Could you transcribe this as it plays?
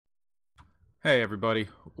Hey everybody,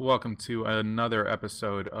 welcome to another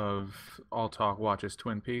episode of Alltalk Watches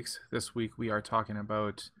Twin Peaks. This week we are talking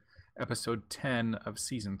about episode 10 of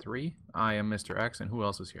season 3. I am Mr. X, and who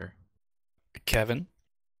else is here? Kevin.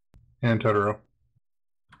 And Totoro.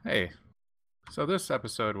 Hey, so this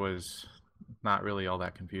episode was not really all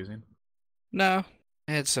that confusing. No,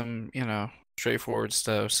 I had some, straightforward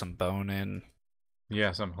stuff, some boning.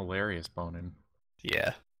 Yeah, some hilarious boning.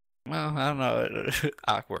 Yeah. Well, I don't know.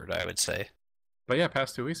 Awkward, I would say. But yeah,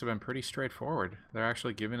 past 2 weeks have been pretty straightforward. They're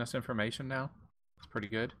actually giving us information now. It's pretty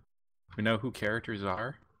good. We know who characters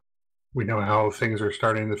are. We know how things are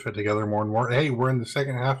starting to fit together more and more. Hey, we're in the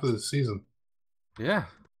second half of the season. Yeah.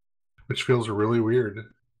 Which feels really weird.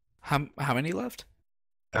 How many left?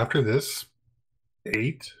 After this,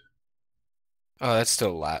 8? Oh, that's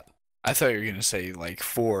still a lot. I thought you were going to say like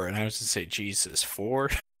 4, and I was going to say, Jesus, 4?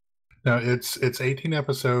 No, it's 18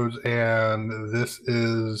 episodes, and this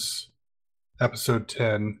is episode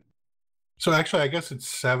 10. So actually, I guess it's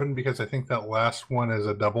 7 because I think that last one is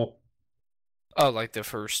a double. Oh, like the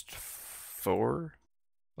first 4?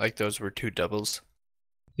 Like those were 2 doubles?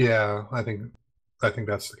 Yeah, I think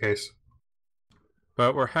that's the case.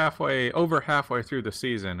 But we're over halfway through the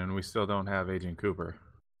season, and we still don't have Agent Cooper.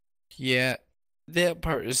 Yeah, that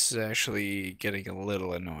part is actually getting a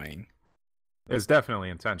little annoying. It's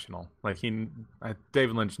definitely intentional. Like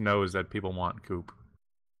David Lynch knows that people want Coop.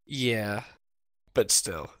 Yeah, but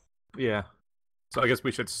still. Yeah. So I guess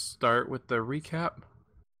we should start with the recap.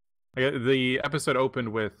 The episode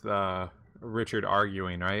opened with Richard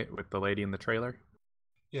arguing, right, with the lady in the trailer.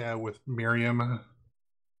 Yeah, with Miriam.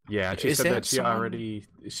 Yeah, she said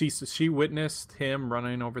that she witnessed him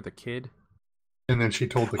running over the kid. And then she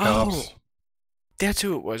told the cops. Oh, that's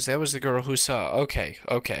who it was. That was the girl who saw. Okay.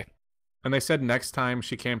 And they said next time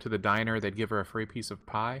she came to the diner, they'd give her a free piece of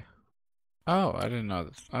pie. Oh, I didn't know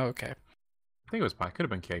this. Oh, okay. I think it was pie. Could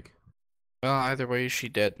have been cake. Well, either way, she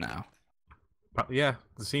dead now. Yeah,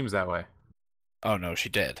 it seems that way. Oh, no, she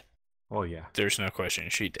dead. Well, yeah. There's no question.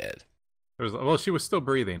 She dead. She was still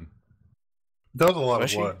breathing. That was a lot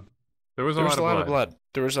of blood. There was a lot of blood.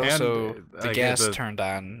 There was also the gas turned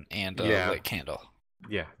on and a lit candle.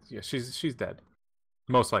 Yeah, she's dead.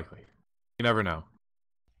 Most likely. You never know.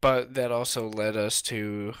 But that also led us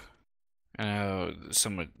to,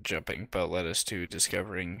 somewhat jumping, but led us to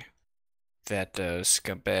discovering that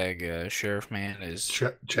scumbag sheriff man is...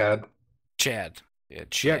 Chad. Chad. Yeah,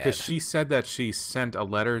 Chad. Yeah, because she said that she sent a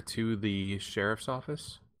letter to the sheriff's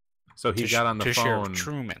office. So he got on the phone. To Sheriff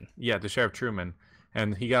Truman. Yeah, to Sheriff Truman.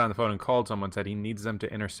 And he got on the phone and called someone and said he needs them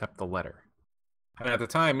to intercept the letter. And at the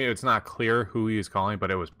time, it's not clear who he was calling, but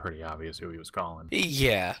it was pretty obvious who he was calling.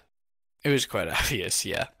 Yeah. It was quite obvious,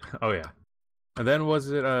 yeah. Oh, yeah. And then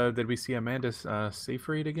did we see Amanda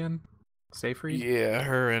Seyfried again? Seyfried? Yeah,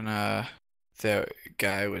 her and that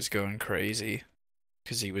guy was going crazy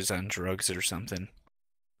because he was on drugs or something.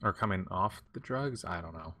 Or coming off the drugs? I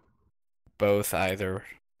don't know. Both, either.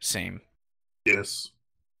 Same. Yes.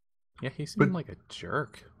 Yeah, he seemed like a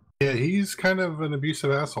jerk. Yeah, he's kind of an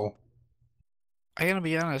abusive asshole. I gotta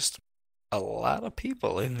be honest, a lot of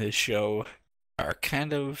people in this show are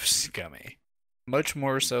kind of scummy. Much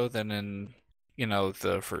more so than in,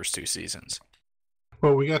 the first 2 seasons.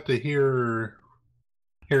 Well, we got to hear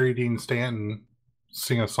Harry Dean Stanton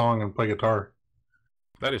sing a song and play guitar.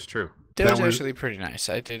 That is true. That was actually pretty nice.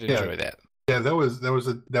 I did enjoy that. Yeah, that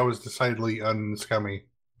was decidedly unscummy.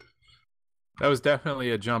 That was definitely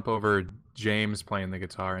a jump over James playing the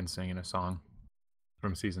guitar and singing a song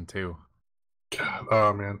from season 2. God,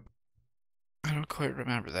 oh man, I don't quite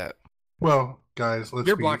remember that. Well, guys,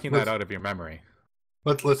 you're blocking that out of your memory.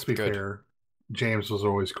 Let's be fair. James was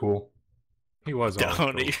always cool. He was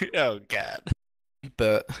always cool. Oh God.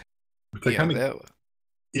 But that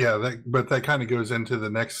kind of goes into the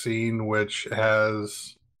next scene, which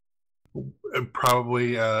has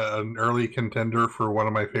probably an early contender for one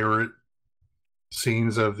of my favorite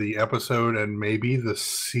scenes of the episode and maybe the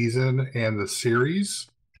season and the series.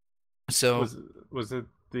 So was it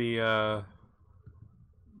the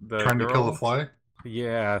trying girl? To kill the fly?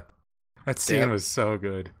 Yeah. That scene was so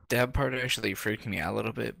good. That part actually freaked me out a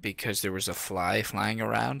little bit because there was a fly flying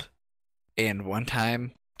around. And one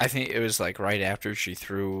time, I think it was like right after she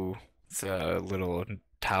threw the little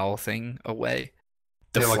towel thing away,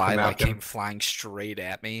 the fly came flying straight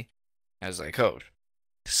at me. I was like, oh,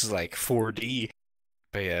 this is like 4D.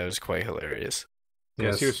 But yeah, it was quite hilarious.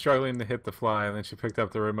 Yeah, she was struggling to hit the fly, and then she picked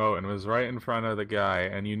up the remote and was right in front of the guy,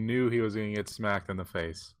 and you knew he was going to get smacked in the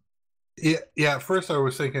face. Yeah. At first, I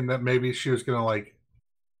was thinking that maybe she was going to like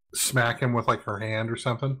smack him with like her hand or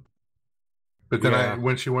something. But then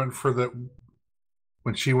when she went for the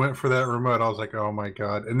when she went for that remote, I was like, oh my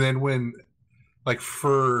god. And then when, like,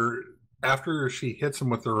 for after she hits him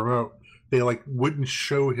with the remote, they like wouldn't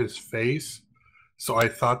show his face. So I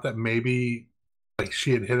thought that maybe like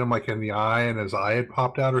she had hit him like in the eye and his eye had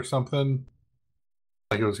popped out or something.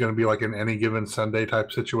 Like it was going to be like an Any Given Sunday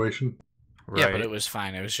type situation. Yeah, but Right. it was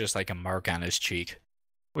fine. It was just like a mark on his cheek.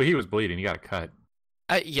 Well, he was bleeding. He got a cut.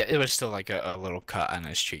 Yeah, it was still like a little cut on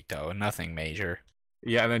his cheek, though. Nothing major.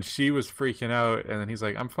 Yeah, and then she was freaking out, and then he's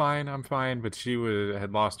like, I'm fine," but she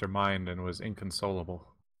had lost her mind and was inconsolable.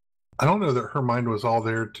 I don't know that her mind was all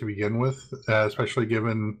there to begin with, especially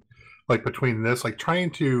given like between this, like trying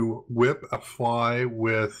to whip a fly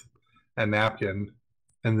with a napkin,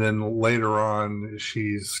 and then later on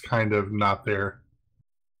she's kind of not there.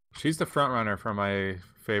 She's the front runner for my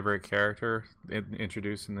favorite character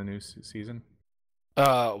introduced in the new season.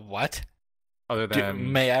 What? Other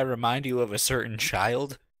than May I remind you of a certain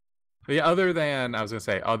child? yeah, other than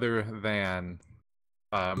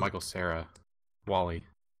Michael Cera, Wally.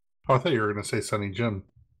 Oh, I thought you were going to say Sonny Jim.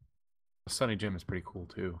 Sonny Jim is pretty cool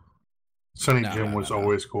too. Sonny No, Jim no, was no, no.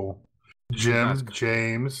 always cool. Jim, That's cool.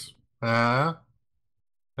 James.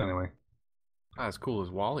 Anyway. Not as cool as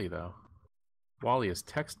Wally though. Wally is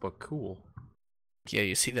textbook cool. Yeah,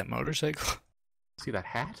 you see that motorcycle? See that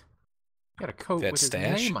hat? He got a coat That with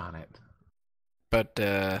stash? his name on it. But,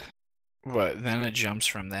 what? Then it jumps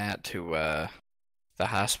from that to, the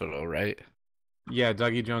hospital, right? Yeah,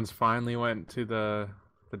 Dougie Jones finally went to the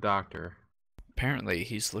doctor. Apparently,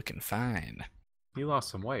 he's looking fine. He lost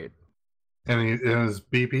some weight. And his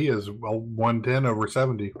BP is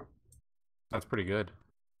 110/70. That's pretty good.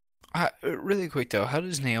 Really quick, though, how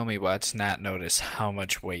does Naomi Watts not notice how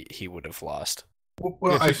much weight he would have lost? Well,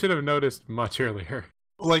 Yeah, she should have noticed much earlier.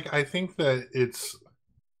 like I think that it's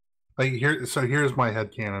like here. So here's my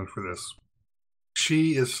headcanon for this.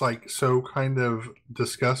 She is like so kind of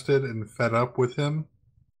disgusted and fed up with him.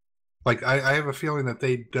 Like I have a feeling that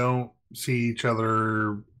they don't see each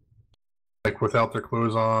other like without their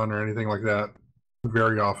clothes on or anything like that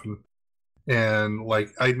very often. And like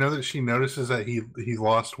I know that she notices that he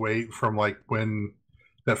lost weight from like when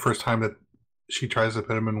that first time that she tries to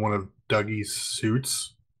put him in one of Dougie's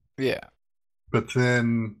suits. Yeah. But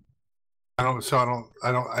then I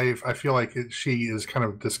feel like she is kind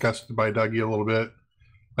of disgusted by Dougie a little bit.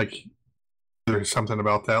 Like there's something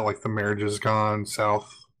about that, like the marriage has gone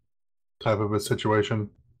south type of a situation.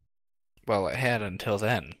 Well, it had until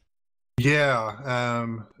then. Yeah.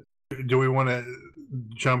 Do we want to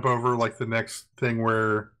jump over like the next thing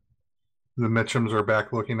where the Mitchums are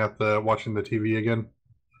back looking at watching the TV again,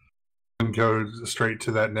 and go straight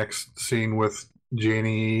to that next scene with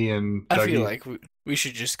Janey-E and Dougie? I feel like we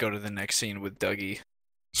should just go to the next scene with Dougie.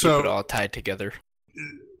 So, keep it all tied together.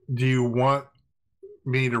 do you want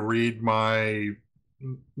me to read my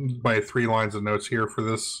 3 lines of notes here for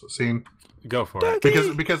this scene? Go for it.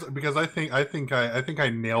 Because I think I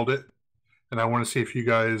nailed it, and I want to see if you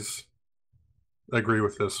guys agree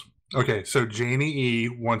with this. Okay, so Janey-E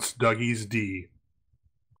wants Dougie's D.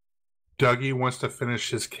 Dougie wants to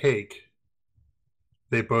finish his cake.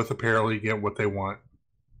 They both apparently get what they want.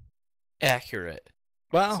 Accurate.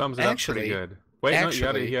 Well, Sums it up actually, pretty good. Wait,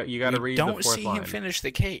 actually, no, you gotta read the don't fourth see line. him finish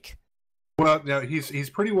the cake. Well, no, he's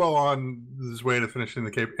pretty well on his way to finishing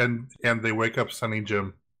the cake, and they wake up Sonny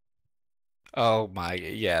Jim. Oh my,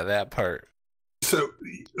 yeah, that part. So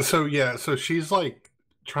she's like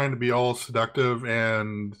trying to be all seductive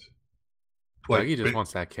and like Dougie just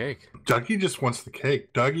wants that cake. Dougie just wants the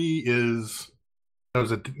cake. Dougie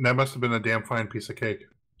that must have been a damn fine piece of cake.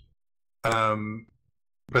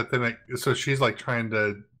 But then so she's like trying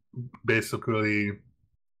to basically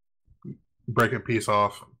break a piece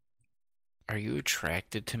off. Are you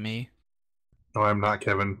attracted to me? No, I'm not,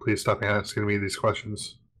 Kevin. Please stop asking me these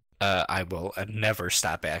questions. I will never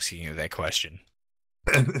stop asking you that question.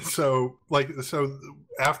 And so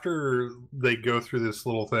after they go through this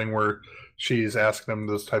little thing where she's asking him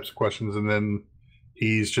those types of questions, and then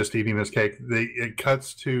he's just eating his cake, it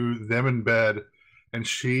cuts to them in bed, and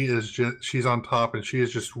she's on top, and she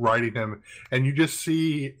is just riding him, and you just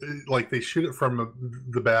see like they shoot it from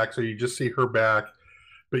the back, so you just see her back,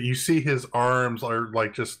 but you see his arms are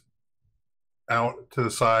like just out to the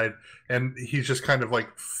side, and he's just kind of like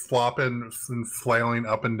flopping and flailing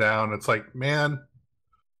up and down. It's like, man.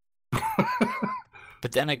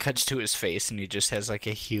 But then it cuts to his face, and he just has like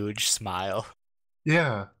a huge smile.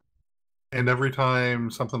 Yeah. And every time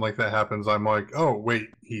something like that happens, I'm like, oh, wait,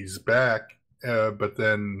 he's back. But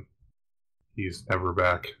then he's never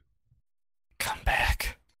back. Come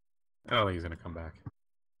back. I don't think he's gonna come back.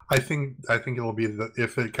 I think it'll be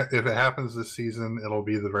if it happens this season, it'll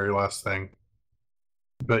be the very last thing.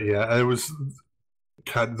 But yeah, it was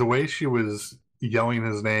God, the way she was yelling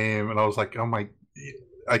his name, and I was like, oh my,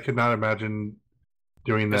 I could not imagine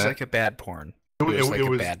doing It was that. like a bad porn. It was like it a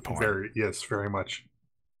was bad porn. very much.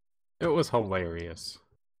 It was hilarious.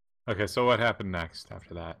 Okay, so what happened next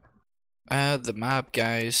after that? The mob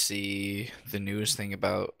guys see the news thing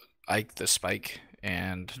about Ike the Spike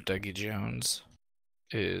and Dougie Jones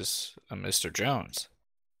is a Mr. Jones.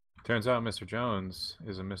 Turns out Mr. Jones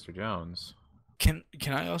is a Mr. Jones. Can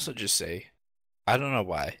I also just say, I don't know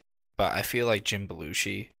why, but I feel like Jim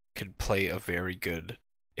Belushi could play a very good,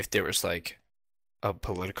 if there was like a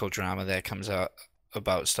political drama that comes out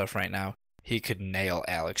about stuff right now, he could nail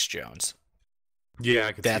Alex Jones. Yeah,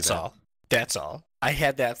 I could see that. That's all. That's all. I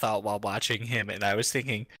had that thought while watching him, and I was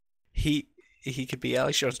thinking he could be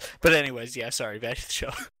Alex Jones. But anyways, yeah, sorry, back to the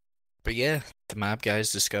show. But yeah, the mob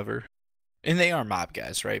guys discover, and they are mob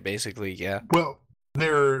guys, right? Basically, yeah. Well,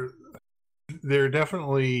 they're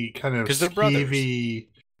definitely kind of 'Cause they're brothers. skeevy.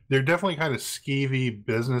 They're definitely kind of skeevy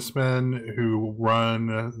businessmen who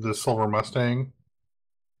run the Silver Mustang.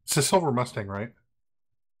 It's a Silver Mustang, right?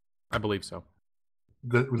 I believe so.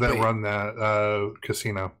 That Wait. run that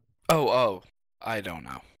casino. Oh, I don't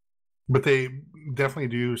know. But they definitely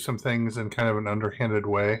do some things in kind of an underhanded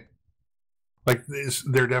way. Like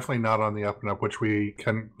they're definitely not on the up and up, which we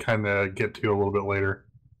can kind of get to a little bit later.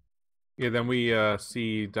 Yeah, then we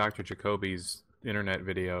see Dr. Jacoby's internet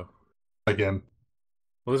video. Again.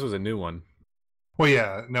 Well, this was a new one. Well,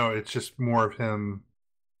 yeah, no, it's just more of him.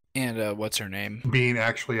 And what's her name? Being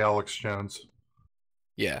actually Alex Jones.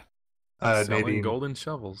 Yeah. Selling Nadine. golden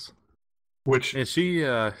shovels. Which, and she,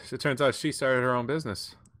 it turns out she started her own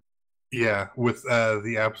business. Yeah, with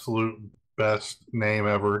the absolute best name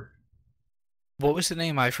ever. What was the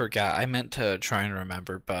name? I forgot. I meant to try and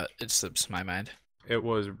remember, but it slips my mind. It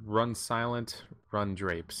was Run Silent, Run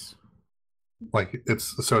Drapes. Like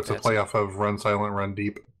it's a playoff of Run Silent, Run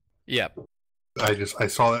Deep. Yep. I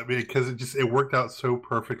saw that because it worked out so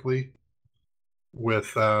perfectly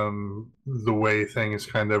with the way things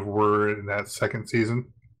kind of were in that second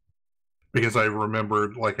season. Because I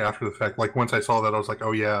remembered, like, after the fact, like, once I saw that, I was like,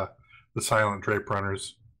 oh yeah, the Silent Drape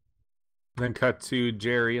Runners. Then cut to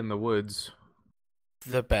Jerry in the woods.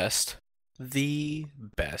 The best. The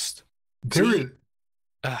best. So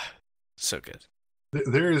good.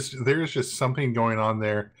 There is just something going on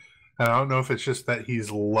there, and I don't know if it's just that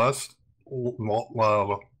he's lost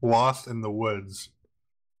in the woods,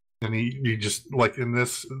 and he just, like, in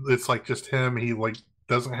this, it's like just him. He, like,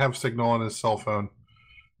 doesn't have signal on his cell phone,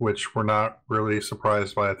 which we're not really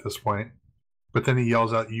surprised by at this point. But then he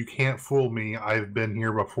yells out, "You can't fool me! I've been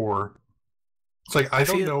here before." It's like I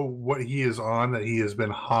don't know what he is on that he has been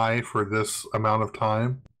high for this amount of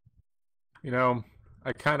time. You know,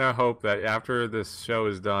 I kind of hope that after this show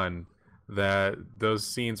is done, that those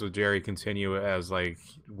scenes with Jerry continue as like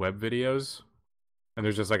web videos, and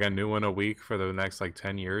there's just like a new one a week for the next like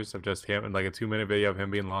 10 years of just him, and like a 2-minute video of him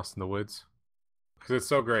being lost in the woods, because it's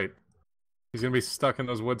so great. He's gonna be stuck in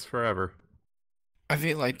those woods forever. I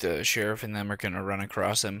feel like the sheriff and them are gonna run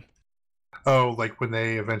across him. Oh, like when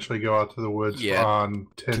they eventually go out to the woods on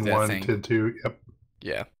 10-1, 10-2. Yep.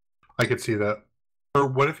 Yeah. I could see that. Or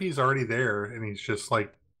what if he's already there and he's just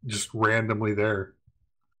randomly there?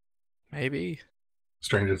 Maybe.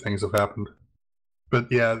 Stranger things have happened. But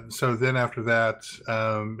yeah, so then after that,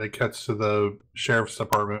 it cuts to the sheriff's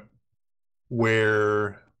department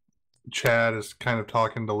where Chad is kind of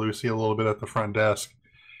talking to Lucy a little bit at the front desk.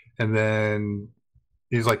 And then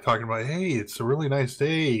he's like talking about, hey, it's a really nice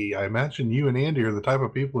day. I imagine you and Andy are the type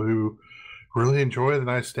of people who really enjoy the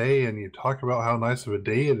nice day, and you talk about how nice of a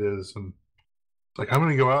day it is. And it's like, I'm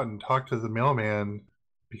going to go out and talk to the mailman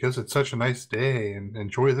because it's such a nice day and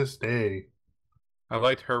enjoy this day. I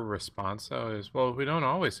liked her response though, is, well, we don't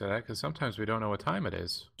always say that because sometimes we don't know what time it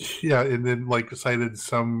is. Yeah, and then like cited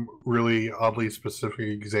some really oddly specific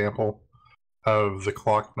example of the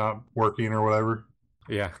clock not working or whatever.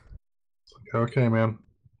 Yeah. It's like, okay, man.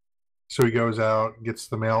 So he goes out, gets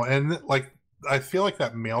the mail, and like I feel like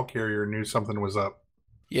that mail carrier knew something was up.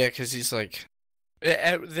 Yeah, because he's like,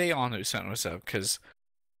 they all knew something was up because,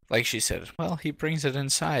 like she said, well, he brings it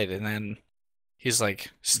inside, and then he's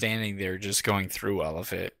like standing there just going through all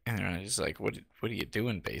of it, and he's like, what are you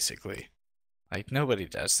doing, basically? Like, nobody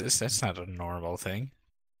does this. That's not a normal thing.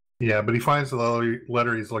 Yeah, but he finds the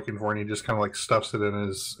letter he's looking for, and he just kind of like stuffs it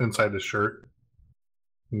in inside his shirt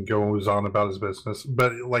and goes on about his business.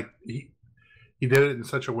 But like he did it in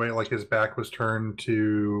such a way, like his back was turned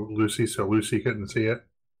to Lucy, so Lucy couldn't see it.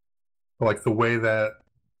 But like the way that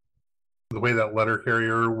letter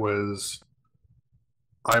carrier was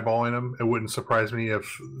eyeballing him. It wouldn't surprise me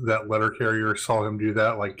if that letter carrier saw him do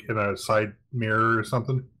that, like in a side mirror or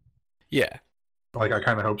something. Yeah, Like, I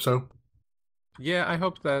kind of hope so. Yeah, I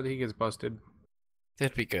hope that he gets busted.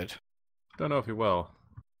 that'd be good. Don't know if he will.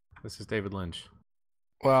 This is David Lynch.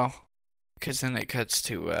 Well, because then it cuts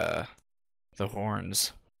to the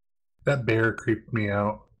horns. That bear creeped me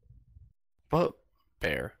out. What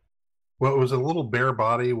bear? Well, it was a little bear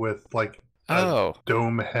body with like a Oh,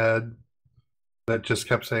 dome head that just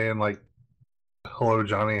kept saying like, "Hello,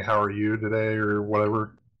 Johnny. How are you today?" or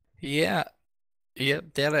whatever. yeah.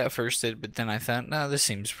 Yep, that at first did, but then I thought, no, this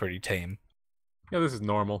seems pretty tame. Yeah, this is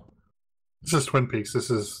normal. This is Twin Peaks.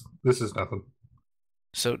 This is nothing.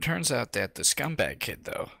 So it turns out that the scumbag kid,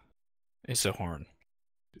 though, is a horn.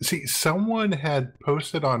 See, someone had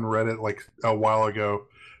posted on Reddit like a while ago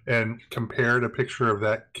and compared a picture of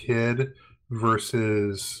that kid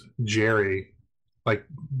versus Jerry, like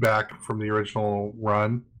back from the original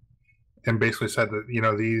run, and basically said that, you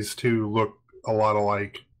know, these two look a lot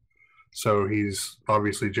alike. So he's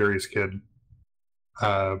obviously Jerry's kid.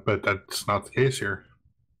 But that's not the case here.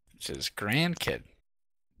 It's his grandkid.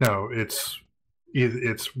 No, it's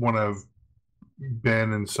one of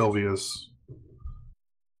Ben and Sylvia's.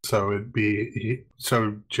 So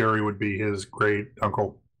so Jerry would be his great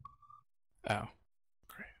uncle. Oh.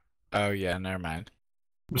 Great. Oh, yeah, never mind.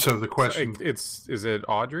 So the question, Is it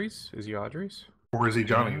Audrey's? Is he Audrey's? or is he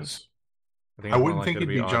Johnny's? think I it's more wouldn't think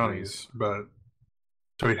likely it'd to be Johnny's, but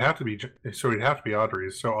so he'd have to be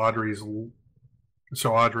Audrey's. So Audrey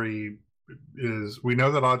is. We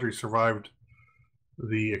know that Audrey survived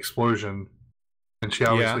the explosion, and she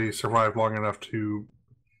obviously survived long enough to,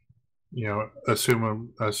 you know,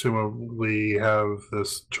 assumably have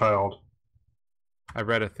this child. I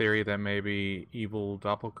read a theory that maybe evil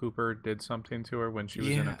Doppelcooper did something to her when she was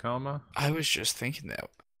in a Yeah. coma. I was just thinking that.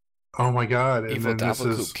 Oh my god! And Evil then this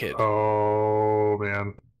is Doppelkoop kid. oh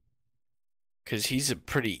man. Because he's a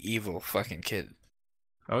pretty evil fucking kid.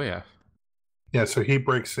 Oh yeah. Yeah, so he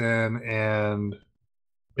breaks in and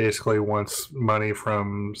basically wants money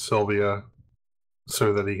from Sylvia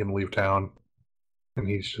so that he can leave town. And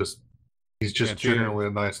he's just generally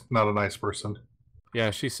not a nice person.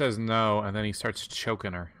 Yeah, she says no, and then he starts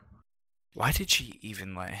choking her. Why did she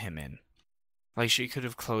even let him in? Like, she could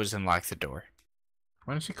have closed and locked the door.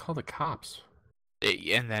 Why didn't she call the cops?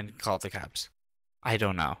 And then called the cops. I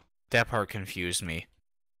don't know. That part confused me.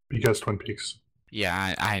 Because Twin Peaks.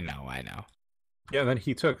 Yeah, I know. Yeah, and then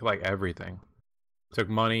he took like everything. Took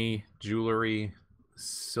money, jewelry,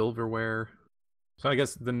 silverware. So I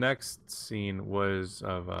guess the next scene was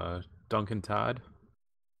of Duncan Todd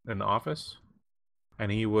in the office.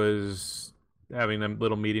 And he was having a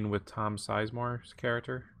little meeting with Tom Sizemore's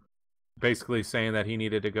character. Basically saying that he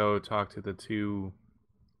needed to go talk to the two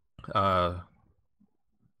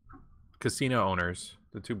casino owners,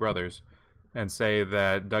 the two brothers, and say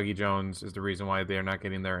that Dougie Jones is the reason why they're not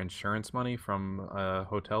getting their insurance money from a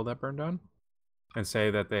hotel that burned down, and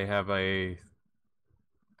say that they have a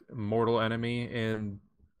mortal enemy in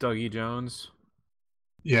Dougie Jones.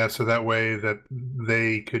 Yeah, so that way that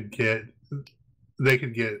they could get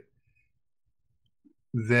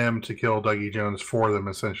them to kill Dougie Jones for them,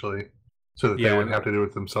 essentially, so that they wouldn't have to do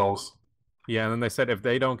it themselves. Yeah, and then they said if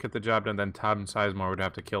they don't get the job done, then Tom Sizemore would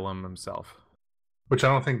have to kill him himself. Which I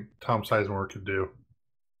don't think Tom Sizemore could do.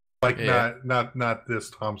 Like, Yeah. not this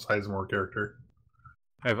Tom Sizemore character.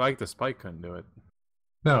 I like the Spike couldn't do it.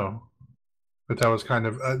 No, but that was kind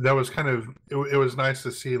of it was nice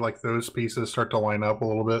to see like those pieces start to line up a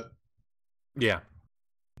little bit. Yeah,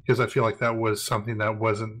 because I feel like that was something that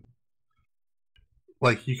wasn't,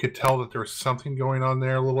 like, you could tell that there was something going on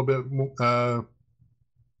there a little bit,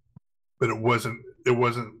 but it wasn't,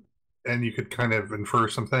 and you could kind of infer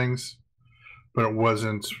some things, but it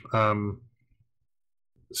wasn't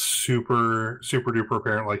super duper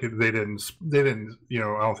apparent. Like, they didn't, you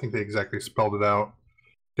know, I don't think they exactly spelled it out,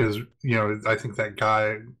 because, you know, I think that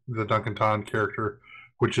guy, the Duncan Todd character,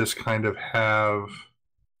 would just kind of have,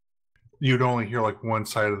 you'd only hear like one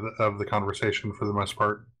side of the conversation for the most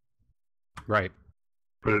part. right.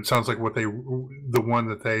 But it sounds like the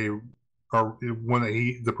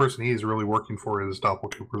person he's really working for is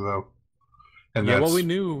Doppelcooper, though. And yeah, well, we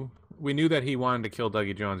knew that he wanted to kill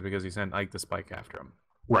Dougie Jones because he sent Ike the Spike after him.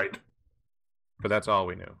 Right. But that's all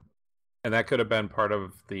we knew, and that could have been part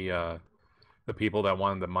of the people that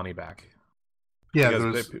wanted the money back. Yeah,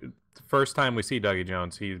 the first time we see Dougie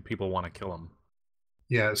Jones, people want to kill him.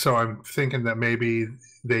 Yeah, so I'm thinking that maybe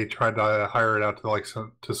they tried to hire it out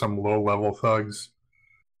to some low level thugs,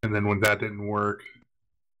 and then when that didn't work,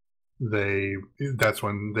 that's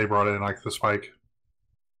when they brought in like the Spike.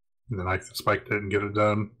 And then the spike didn't get it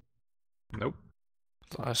done. Nope.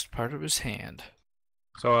 Lost part of his hand.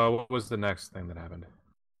 So what was the next thing that happened?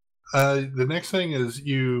 The next thing is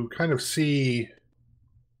you kind of see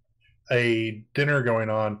a dinner going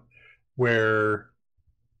on where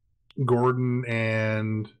Gordon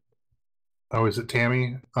and is it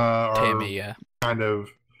Tammy? Are Tammy, yeah. kind of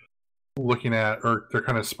looking at, or they're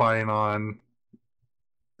kind of spying on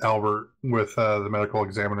Albert with the medical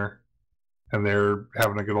examiner, and they're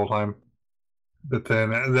having a good old time. But then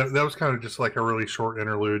that was kind of just like a really short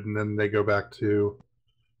interlude, and then they go back to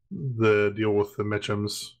the deal with the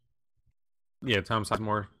Mitchums. Yeah, Tom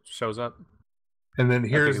Sizemore shows up. And then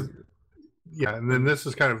and then this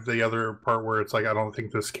is kind of the other part where it's like, I don't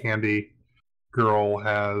think this Candy girl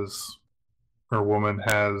or woman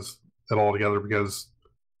has it all together, because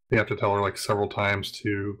they have to tell her like several times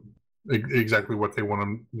to exactly what they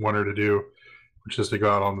want her to do, which is to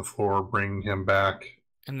go out on the floor, bring him back,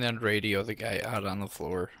 and then radio the guy out on the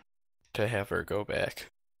floor to have her go back.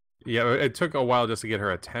 Yeah, it took a while just to get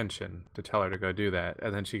her attention to tell her to go do that,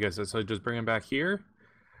 and then she goes, "So just bring him back here."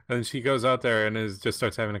 And then she goes out there and just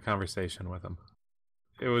starts having a conversation with him.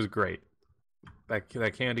 It was great. That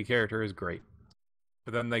Candy character is great.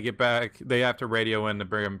 But then they get back. They have to radio in to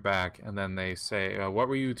bring him back, and then they say, "What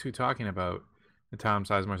were you two talking about?" And Tom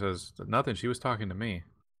Sizemore says, "Nothing. She was talking to me,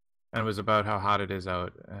 and it was about how hot it is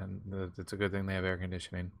out, and it's a good thing they have air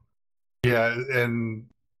conditioning." Yeah, and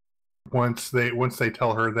once they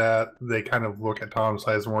tell her that, they kind of look at Tom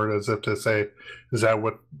Sizemore as if to say, "Is that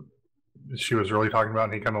what she was really talking about?"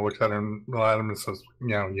 And he kind of looks at him and says,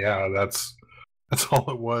 "Yeah, that's all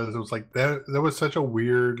it was." It was like that was such a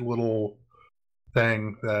weird little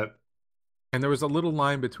thing that. And there was a little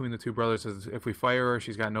line between the two brothers as, if we fire her,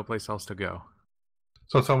 she's got no place else to go.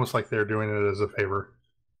 So it's almost like they're doing it as a favor.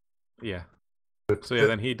 Yeah. So yeah,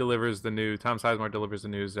 then Tom Sizemore delivers the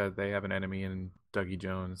news that they have an enemy in Dougie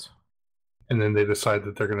Jones. And then they decide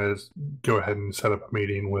that they're going to go ahead and set up a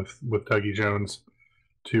meeting with Dougie Jones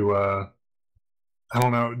to, I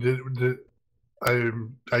don't know,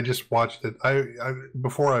 I just watched it.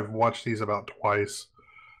 Before I've watched these about twice,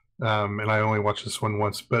 and I only watched this one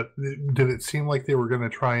once, but did it seem like they were going to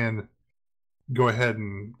try and go ahead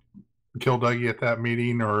and kill Dougie at that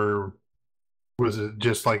meeting, or was it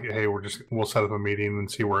just like, hey, we'll set up a meeting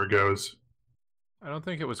and see where it goes? I don't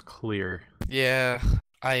think it was clear. Yeah,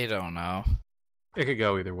 I don't know. It could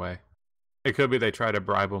go either way. It could be they try to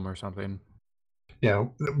bribe him or something. Yeah,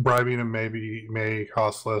 bribing him may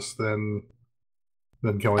cost less than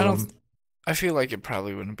killing him. I feel like it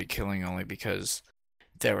probably wouldn't be killing, only because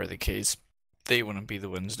if that were the case, they wouldn't be the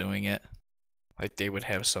ones doing it. Like, they would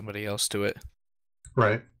have somebody else do it.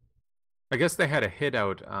 Right. I guess they had a hit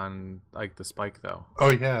out on like the spike though.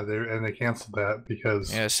 Oh yeah, they canceled that because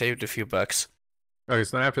saved a few bucks. Okay,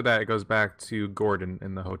 so then after that, it goes back to Gordon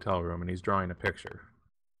in the hotel room, and he's drawing a picture.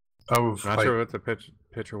 I'm not sure what the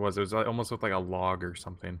picture was. It was almost looked like a log or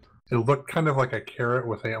something. It looked kind of like a carrot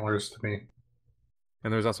with antlers to me.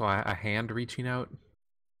 And there's also a hand reaching out.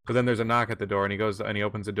 But then there's a knock at the door, and he goes and he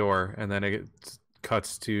opens the door, and then it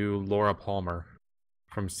cuts to Laura Palmer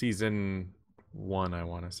from season 1, I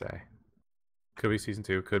want to say. Could be season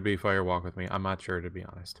 2, could be Fire Walk with Me. I'm not sure, to be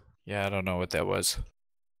honest. Yeah, I don't know what that was.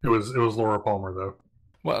 It was Laura Palmer though.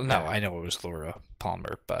 Well, no, I know it was Laura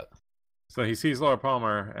Palmer, but so he sees Laura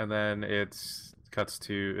Palmer, and then it cuts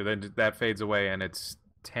to that fades away, and it's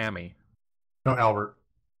Tammy. No, Albert.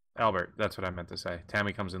 Albert, that's what I meant to say.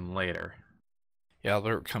 Tammy comes in later. Yeah,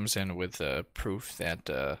 Albert comes in with proof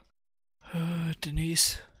that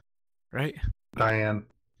Denise, right? Diane,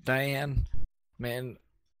 man,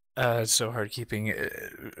 it's so hard keeping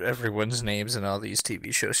everyone's names in all these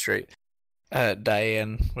TV shows straight.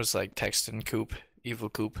 Diane was like texting Coop, evil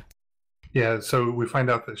Coop. Yeah, so we find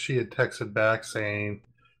out that she had texted back saying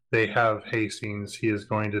they have Hastings. He is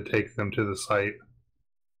going to take them to the site,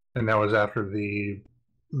 and that was after the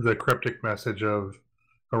cryptic message of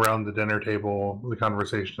around the dinner table. The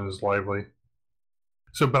conversation is lively.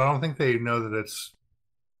 So, but I don't think they know that it's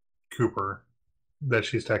Cooper that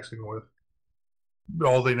she's texting with.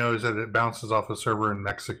 All they know is that it bounces off a server in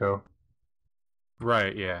Mexico.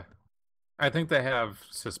 Right, yeah. I think they have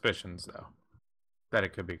suspicions, though, that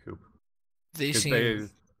it could be Coop. They seem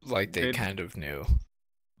like they kind of knew.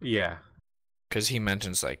 Yeah. Because he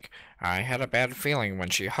mentions, like, I had a bad feeling when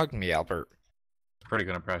she hugged me, Albert. Pretty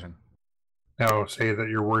good impression. Now say that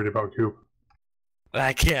you're worried about Coop.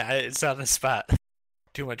 I can't. It's on the spot.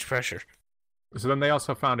 Too much pressure. So then they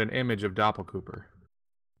also found an image of Doppelcooper.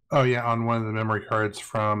 Oh yeah, on one of the memory cards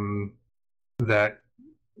from that.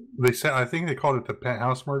 They said, I think they called it the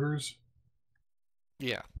Penthouse Murders.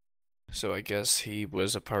 Yeah. So I guess he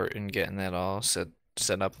was a part in getting that all set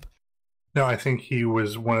up. No, I think he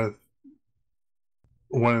was one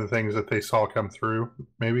of the things that they saw come through.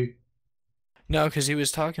 Maybe. No, because he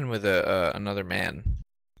was talking with another man,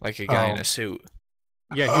 like a guy in a suit.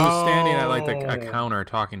 Yeah, he was standing at like a counter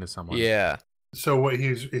talking to someone. Yeah. So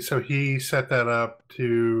he set that up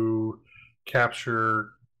to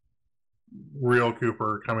capture real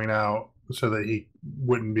Cooper coming out so that he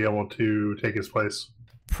wouldn't be able to take his place.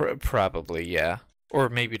 Probably, yeah. Or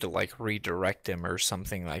maybe to like redirect him or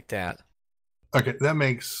something like that. Okay, that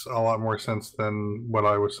makes a lot more sense than what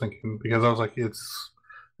I was thinking, because I was like, it's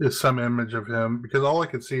some image of him, because all I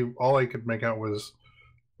could make out was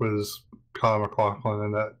Kyle MacLachlan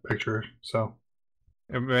in that picture. So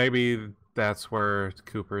And maybe that's where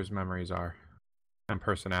Cooper's memories are and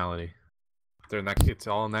personality. It's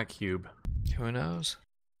all in that cube. Who knows?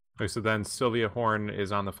 Okay, so then Sylvia Horn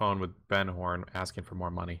is on the phone with Ben Horn asking for more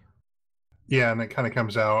money. yeah, and it kind of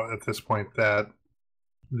comes out at this point that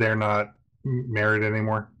they're not married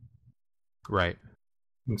anymore. Right.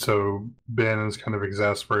 And so Ben is kind of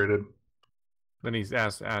exasperated. Then he's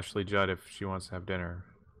asked Ashley Judd if she wants to have dinner,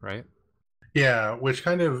 right? Yeah, which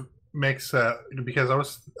kind of makes that, because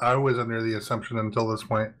I was under the assumption until this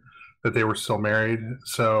point that they were still married.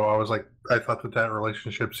 So I was like, I thought that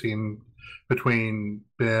relationship scene between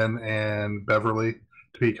Ben and Beverly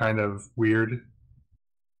to be kind of weird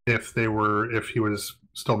if he was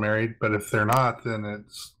still married. But if they're not, then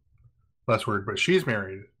it's less weird. But she's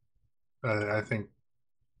married. I think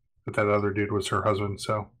that other dude was her husband.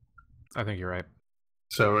 So I think you're right.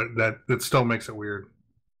 So that still makes it weird,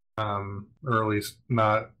 or at least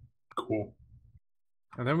not cool.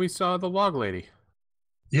 And then we saw the log lady.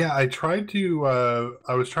 Yeah, I was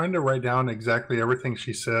trying to write down exactly everything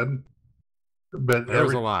she said, but there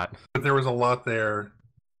was a lot. But there was a lot there,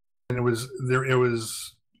 and it was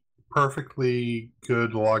perfectly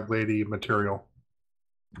good log lady material.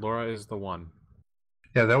 Laura is the one.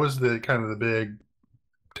 Yeah, that was the kind of the big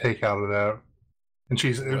take out of that. And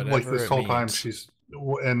she's like this whole time she's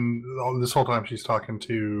talking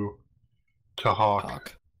to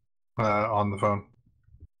Hawk. On the phone.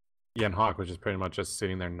 Yeah, and Hawk was just pretty much just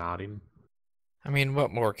sitting there nodding. I mean,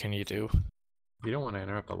 what more can you do? You don't want to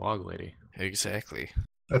interrupt the log lady. Exactly.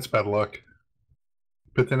 That's bad luck.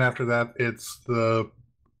 But then after that, it's the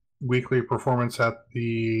weekly performance at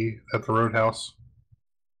the Roadhouse.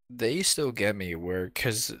 They still get me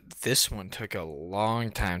because this one took a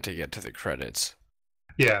long time to get to the credits.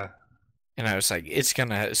 Yeah. And I was like, it's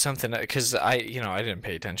gonna something, because I didn't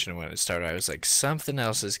pay attention when it started. I was like, something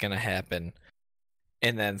else is gonna happen,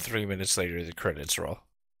 and then 3 minutes later, the credits roll.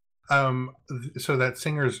 So that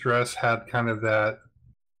singer's dress had kind of that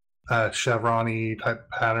chevron-y type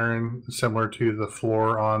pattern, similar to the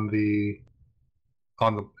floor in the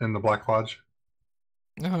Black Lodge.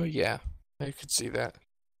 Oh yeah, I could see that.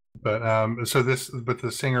 But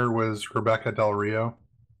the singer was Rebecca Del Rio,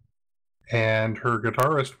 and her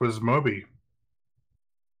guitarist was Moby.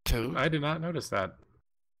 I did not notice that.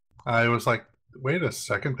 I was like, wait a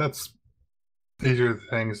second, these are the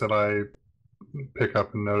things that I pick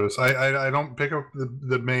up and notice. I don't pick up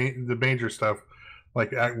the major stuff,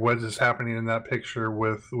 like what is happening in that picture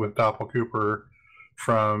with Doppel Cooper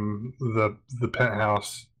from the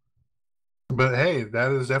penthouse. But hey,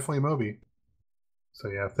 that is definitely Moby. So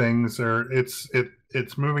yeah,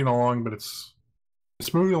 it's moving along, but it's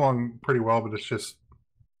moving along pretty well, but it's just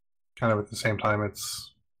kind of at the same time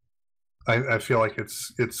I feel like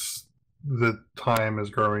it's the time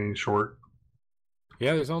is growing short.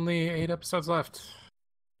 Yeah, there's only 8 episodes left.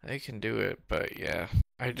 They can do it, but yeah,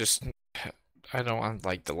 I don't want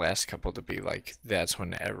like the last couple to be like that's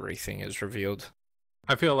when everything is revealed.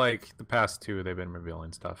 I feel like the past 2 they've been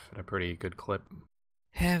revealing stuff at a pretty good clip.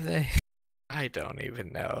 Have they? I don't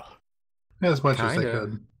even know. As much as they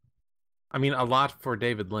could. I mean, a lot for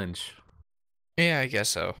David Lynch. Yeah, I guess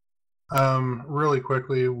so. Really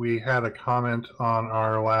quickly, we had a comment on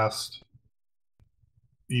our last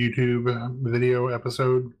YouTube video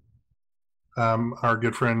episode. Our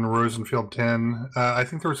good friend Rosenfield10. I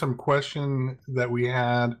think there was some question that we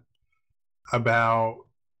had about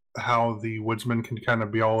how the woodsmen can kind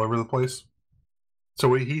of be all over the place. So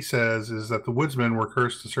what he says is that the woodsmen were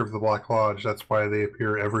cursed to serve the Black Lodge. That's why they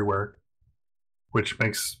appear everywhere, which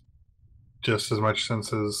makes just as much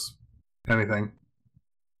sense as anything.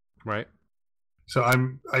 Right. So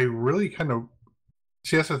I really kind of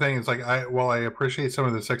see, that's the thing. It's like while I appreciate some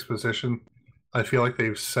of this exposition, I feel like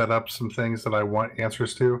they've set up some things that I want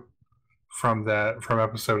answers to from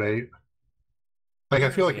episode 8. Like I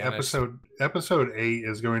feel like episode 8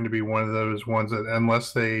 is going to be one of those ones that,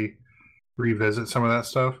 unless they revisit some of that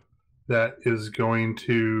stuff, that is going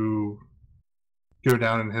to go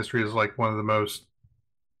down in history as like one of the most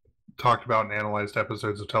talked about and analyzed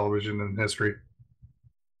episodes of television in history.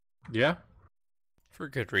 Yeah. For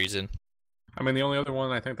good reason. I mean, the only other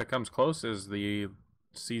one I think that comes close is the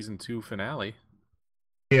season 2 finale.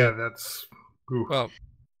 Yeah, that's... Oof. Well,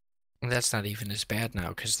 that's not even as bad now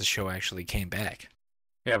because the show actually came back.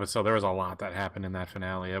 Yeah, but so there was a lot that happened in that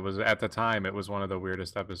finale. It was, at the time, it was one of the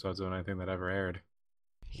weirdest episodes of anything that ever aired.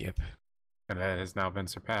 Yep. And that has now been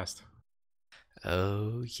surpassed.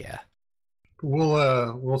 Oh, yeah.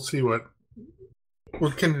 We'll see what...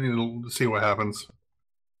 We'll continue to see what happens.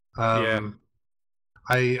 Yeah.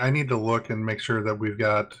 I need to look and make sure that we've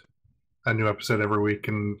got a new episode every week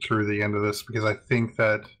and through the end of this, because I think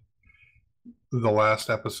that the last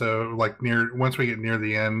episode, like once we get near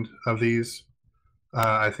the end of these,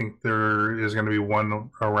 I think there is going to be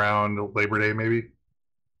one around Labor Day, maybe.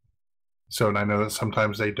 So, and I know that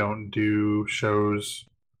sometimes they don't do shows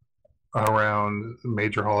around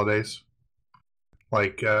major holidays,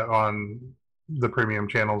 like on the premium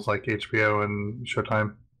channels like HBO and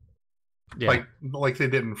Showtime. Yeah. Like they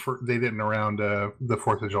didn't around the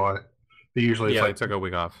 4th of July. They usually they took a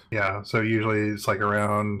week off. Yeah, so usually it's like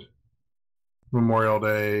around Memorial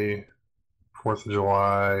Day, 4th of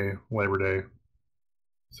July, Labor Day.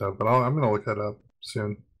 So, but I'm gonna look that up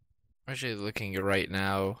soon. Actually, looking right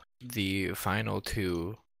now, the final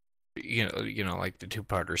two, like the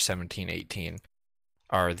two-parter 17-18,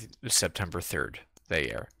 are September 3rd. They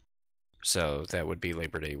air, so that would be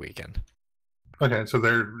Labor Day weekend. Okay, so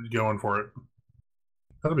they're going for it.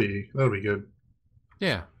 That'll be good.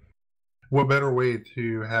 Yeah. What better way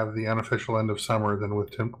to have the unofficial end of summer than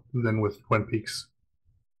with Twin Peaks?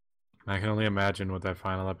 I can only imagine what that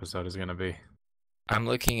final episode is going to be. I'm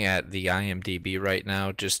looking at the IMDb right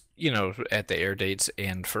now, just, at the air dates,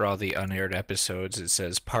 and for all the unaired episodes, it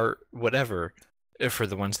says part whatever for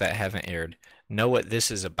the ones that haven't aired. Know what this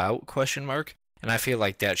is about? ? And I feel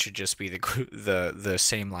like that should just be the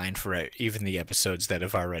same line for even the episodes that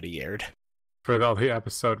have already aired. For all the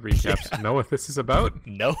episode recaps, know what this is about?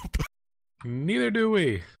 Nope. Neither do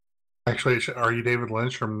we. Actually, are you David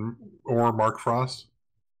Lynch or Mark Frost?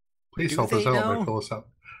 Please help us out by fill us out.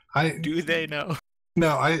 Do they know?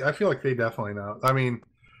 No, I feel like they definitely know. I mean,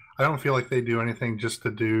 I don't feel like they do anything just to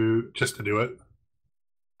do it.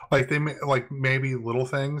 Like they maybe little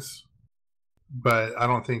things, but I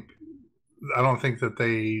don't think that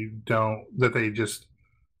they just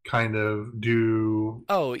kind of do.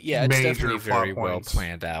 Oh yeah, it's definitely very well points.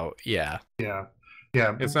 planned out. Yeah.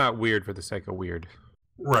 It's not weird for the sake of weird.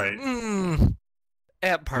 Right.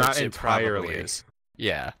 At parts, not entirely. It is.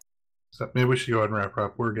 Yeah. So maybe we should go ahead and wrap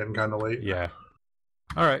up. We're getting kind of late. Yeah.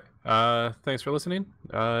 All right. Thanks for listening.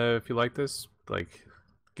 If you like this,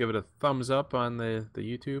 give it a thumbs up on the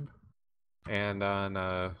YouTube and on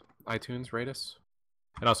iTunes. Rate us.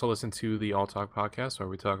 And also listen to the Alltalk podcast where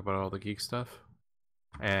we talk about all the geek stuff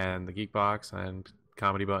and the Geek Box and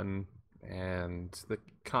Comedy Button and the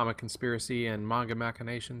Comic Conspiracy and Manga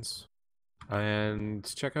Machinations. And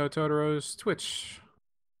check out Totoro's Twitch.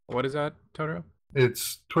 What is that, Totoro?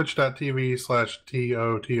 It's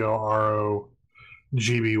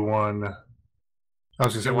twitch.tv/TOTOROGB1. I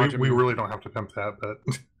was going to say, we really don't have to pimp that, but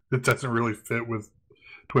it doesn't really fit with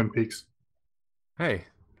Twin Peaks. Hey,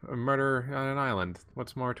 a murder on an island.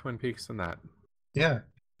 What's more Twin Peaks than that? Yeah.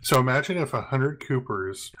 So imagine if 100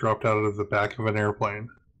 Coopers dropped out of the back of an airplane.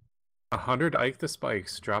 100 Ike the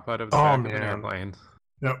Spikes drop out of the back of an airplane.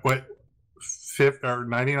 No, wait.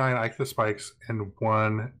 99 Ike the Spikes and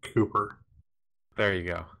 1 Cooper. There you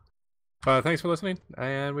go. Thanks for listening,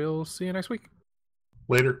 and we'll see you next week.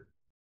 Later.